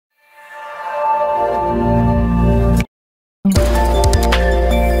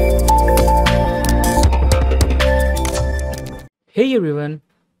Hey everyone,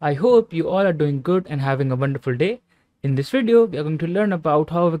 I hope you all are doing good and having a wonderful day. In this video, we are going to learn about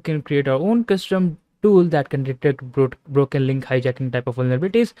how we can create our own custom tool that can detect broken link hijacking type of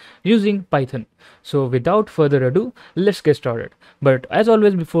vulnerabilities using Python. So without further ado, let's get started. But as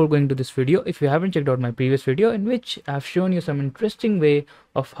always, before going to this video, if you haven't checked out my previous video in which I've shown you some interesting way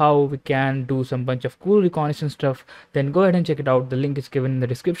of how we can do some bunch of cool reconnaissance stuff, then go ahead and check it out. The link is given in the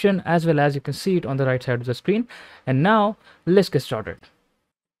description, as well as you can see it on the right side of the screen. And now let's get started.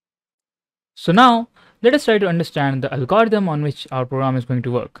 So now let us try to understand the algorithm on which our program is going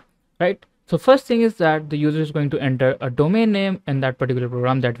to work, right? So first thing is that the user is going to enter a domain name in that particular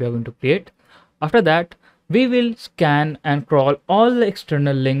program that we are going to create. After that, we will scan and crawl all the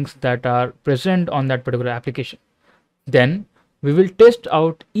external links that are present on that particular application. Then we will test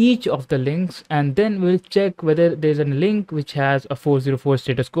out each of the links, and then we'll check whether there's a link which has a 404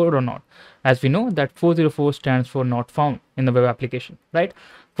 status code or not. As we know that 404 stands for not found in the web application, right?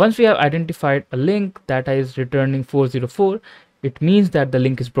 Once we have identified a link that is returning 404, it means that the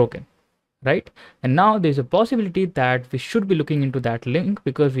link is broken, right? And now there's a possibility that we should be looking into that link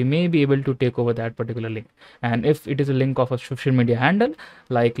because we may be able to take over that particular link. And if it is a link of a social media handle,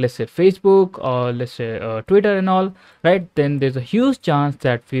 like let's say Facebook or let's say Twitter and all, right, then there's a huge chance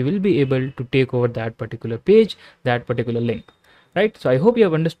that we will be able to take over that particular page, that particular link, right? So I hope you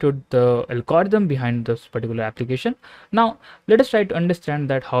have understood the algorithm behind this particular application. Now let us try to understand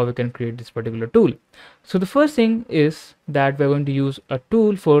that how we can create this particular tool. So the first thing is that we're going to use a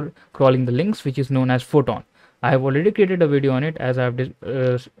tool for crawling the links, which is known as Photon. I have already created a video on it, as I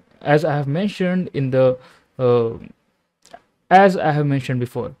have mentioned in the as I have mentioned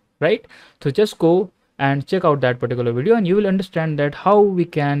before, right? So just go and check out that particular video and you will understand that how we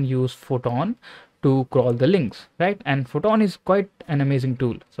can use Photon to crawl the links, right? And Photon is quite an amazing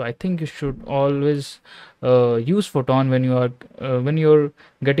tool, so I think you should always use Photon when you're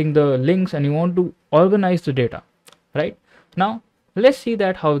getting the links and you want to organize the data, right? Now let's see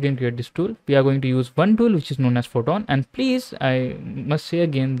that how we can create this tool. We are going to use one tool which is known as Photon, and please, I must say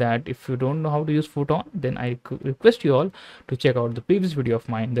again that if you don't know how to use Photon, then I request you all to check out the previous video of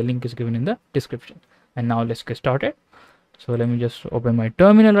mine. The link is given in the description. And now let's get started. So let me just open my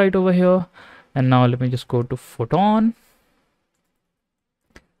terminal right over here. And now let me just go to Photon,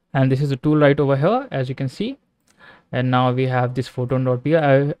 and this is the tool right over here, as you can see. And now we have this photon.py.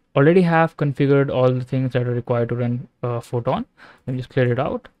 I already have configured all the things that are required to run Photon. Let me just clear it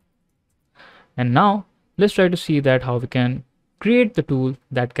out. And now let's try to see that how we can create the tool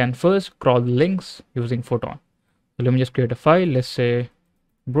that can first crawl the links using Photon. So let me just create a file. Let's say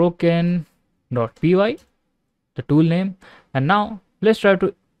broken.py, the tool name. And now let's try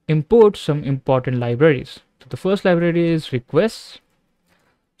to import some important libraries. So the first library is requests.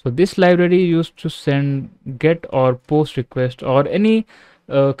 So this library used to send get or post request or any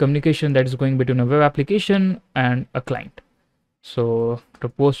communication that is going between a web application and a client. So to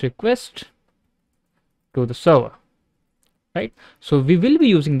post request to the server, right? So we will be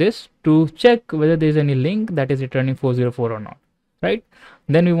using this to check whether there is any link that is returning 404 or not, right?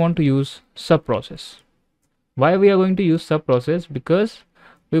 Then we want to use sub process. Why we are going to use sub process? Because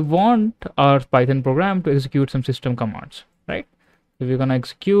we want our Python program to execute some system commands, right? So we're gonna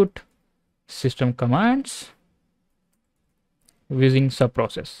execute system commands using sub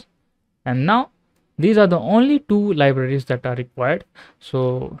process. And now these are the only two libraries that are required.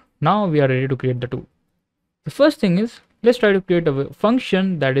 So now we are ready to create the tool. The first thing is, let's try to create a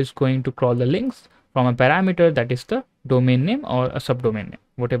function that is going to crawl the links from a parameter that is the domain name or a subdomain name,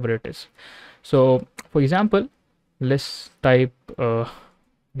 whatever it is. So for example, let's type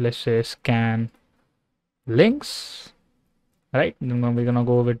let's say scan links, right? Then we're gonna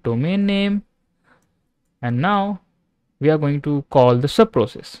go with domain name, and now we are going to call the sub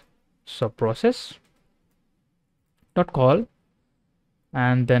process dot call,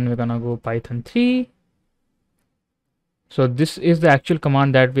 and then we're gonna go python 3. So this is the actual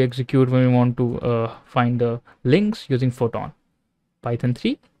command that we execute when we want to find the links using Photon. Python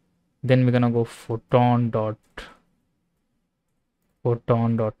 3, then we're gonna go photon.py,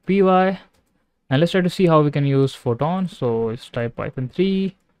 and let's try to see how we can use Photon. So let's type python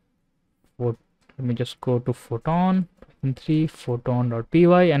 3. Let me just go to Photon, python 3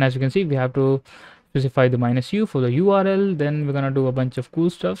 photon.py, and as you can see, we have to specify the -u for the URL. Then we're gonna do a bunch of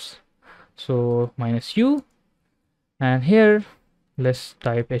cool stuffs. So -u, and here let's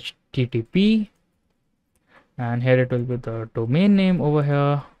type http, and here it will be the domain name over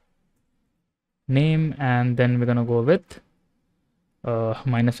here, name, and then we're gonna go with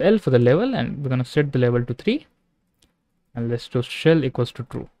 -l for the level, and we're gonna set the level to 3, and let's do shell equals to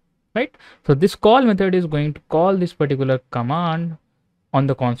true. right? So this call method is going to call this particular command on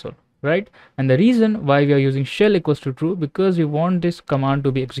the console, right? And the reason why we are using shell equals to true, because we want this command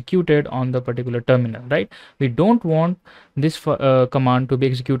to be executed on the particular terminal, right? We don't want this command to be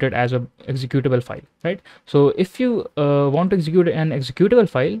executed as a executable file, right? So if you want to execute an executable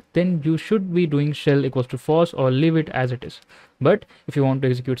file, then you should be doing shell equals to false or leave it as it is. But if you want to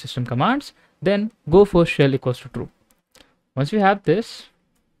execute system commands, then go for shell equals to true. Once we have this,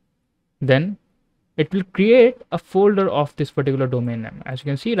 then it will create a folder of this particular domain name. As you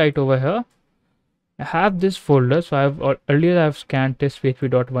can see right over here, I have this folder. So earlier I've scanned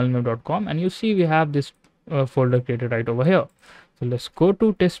testphp.vulnerweb.com, and you see we have this folder created right over here. So let's go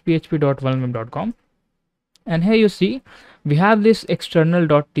to testphp.vulnerweb.com, and here you see we have this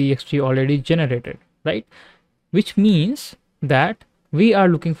external.txt already generated, right? Which means that we are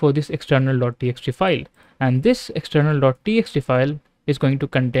looking for this external.txt file, and this external.txt file is going to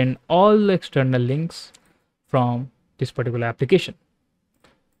contain all the external links from this particular application.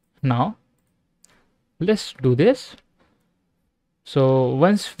 Now let's do this. So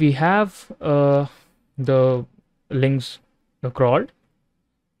once we have the links crawled,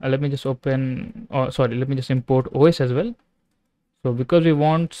 let me just open, let me just import OS as well. So because we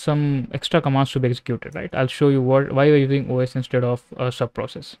want some extra commands to be executed, right? I'll show you why we're using OS instead of a sub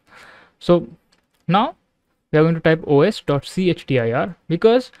process. So now we are going to type os.chdir,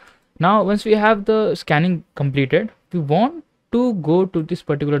 because now once we have the scanning completed, we want to go to this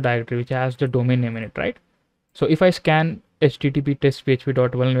particular directory which has the domain name in it, right? So if I scan http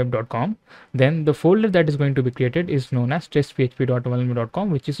testphp.vulnerweb.com, then the folder that is going to be created is known as testphp.vulnerweb.com,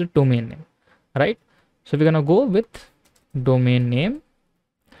 which is a domain name, right? So we're gonna go with domain name.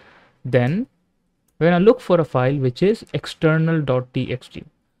 Then we're gonna look for a file which is external.txt.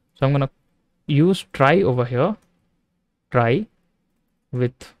 So I'm gonna use try over here, try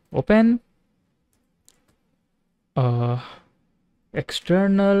with open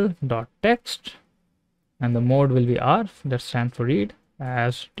external.txt, and the mode will be R, that stands for read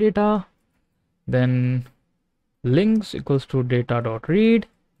as data, then links equals to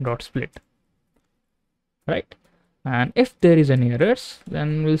data.read.split, right? And if there is any errors,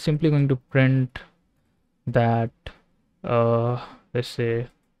 then we're simply going to print that let's say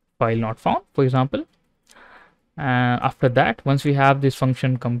file not found, for example. And after that, once we have this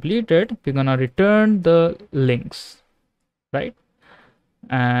function completed, we're gonna return the links, right?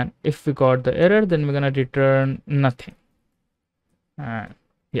 And if we got the error, then we're gonna return nothing. And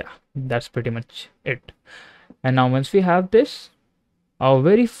yeah, that's pretty much it. And now once we have this, our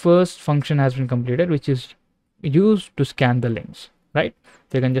very first function has been completed, which is used to scan the links, right?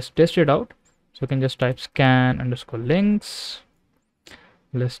 So you can just test it out. So you can just type scan_links.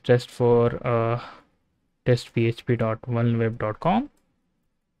 Let's test for testphp.vulnerweb.com,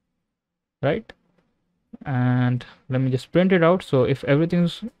 right? And let me just print it out. So if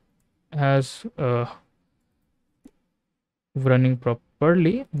everything has running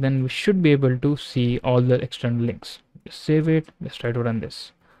properly, then we should be able to see all the external links. Just save it. Let's try to run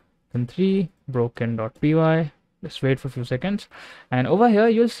this. Then 3 broken.py. Let's wait for a few seconds, and over here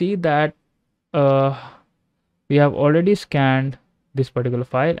you'll see that we have already scanned this particular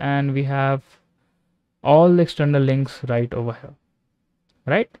file, and we have all the external links right over here,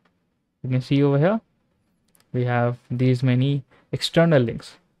 right? You can see over here we have these many external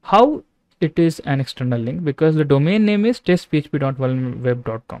links. How it is an external link? Because the domain name is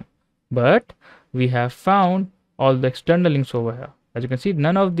testphp.vulnerweb.com, but we have found all the external links over here. As you can see,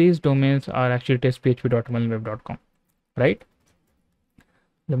 none of these domains are actually testphp.vulnerweb.com, right?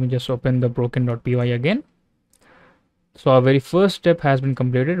 Let me just open the broken.py again. So our very first step has been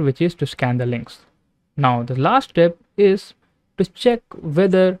completed, which is to scan the links. Now the last step is to check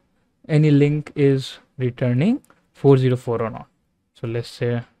whether any link is returning 404 or not. So let's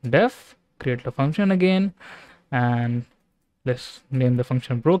say def, create a function again, and let's name the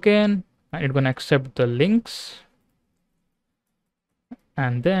function broken, and it's going to accept the links.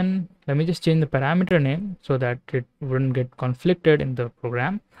 And then let me just change the parameter name so that it wouldn't get conflicted in the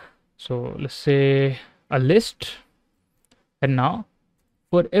program. So let's say a list, and now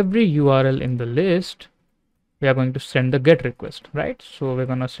for every URL in the list, we are going to send the get request, right? So we're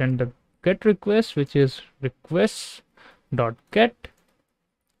going to send the get request, which is request.get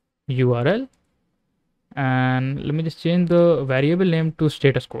URL, and let me just change the variable name to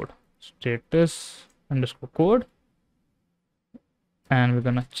status code, status_code, and we're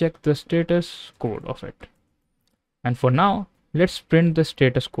gonna check the status code of it. And for now, let's print the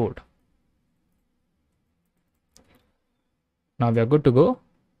status code. Now we are good to go.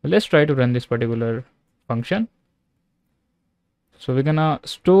 Let's try to run this particular function. So we're gonna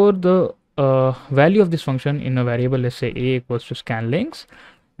store the value of this function in a variable. Let's say a equals to scan links,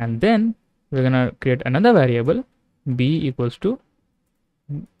 and then we're gonna create another variable b equals to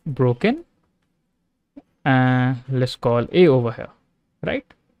broken, and let's call a over here, right?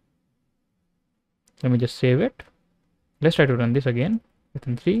 Let me just save it. Let's try to run this again.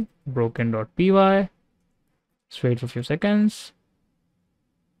 Within 3 broken.py. Let's wait for a few seconds.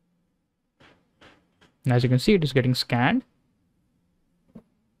 And as you can see, it is getting scanned.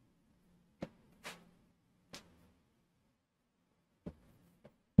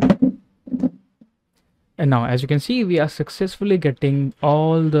 And now, as you can see, we are successfully getting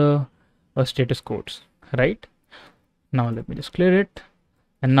all the status codes, right? Now let me just clear it.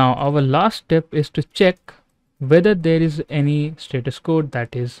 And now our last step is to check whether there is any status code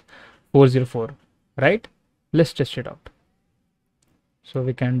that is 404, right? Let's test it out. So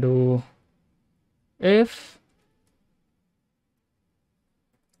we can do if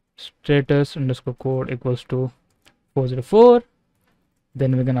status underscore code equals to 404,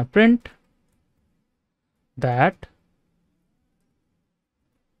 then we're gonna print that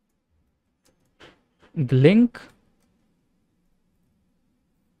the link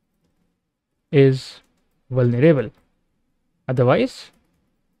is vulnerable. Otherwise,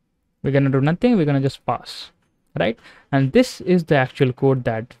 we're gonna do nothing. We're gonna just pass, right? And this is the actual code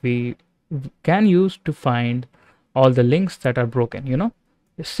that we can use to find all the links that are broken. You know,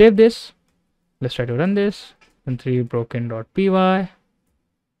 just save this. Let's try to run this. And 3 broken.py.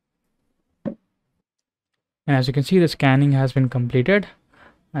 And as you can see, the scanning has been completed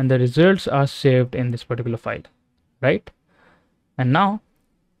and the results are saved in this particular file, right? And now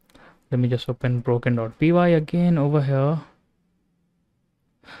let me just open broken.py again over here,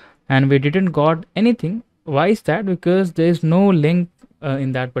 and we didn't got anything. Why is that? Because there is no link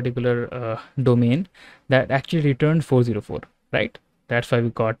in that particular domain that actually returned 404, right? That's why we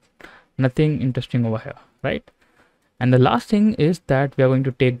got nothing interesting over here, right? And the last thing is that we are going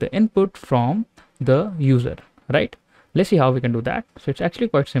to take the input from the user, right? Let's see how we can do that. So it's actually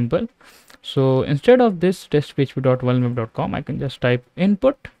quite simple. So instead of this testphp.vulnerable.com, I can just type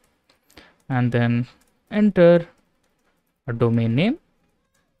input and then enter a domain name,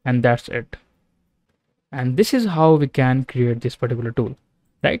 and that's it. And this is how we can create this particular tool,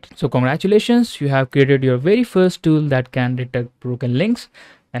 right? So congratulations, you have created your very first tool that can detect broken links.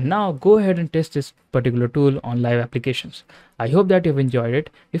 And now go ahead and test this particular tool on live applications. I hope that you've enjoyed it.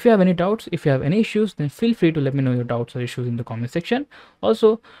 If you have any doubts, if you have any issues, then feel free to let me know your doubts or issues in the comment section.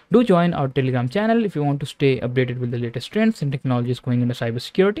 Also, do join our Telegram channel if you want to stay updated with the latest trends and technologies going into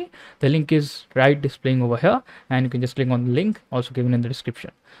cybersecurity. The link is right displaying over here, and you can just click on the link also given in the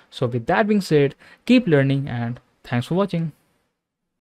description. So with that being said, keep learning and thanks for watching.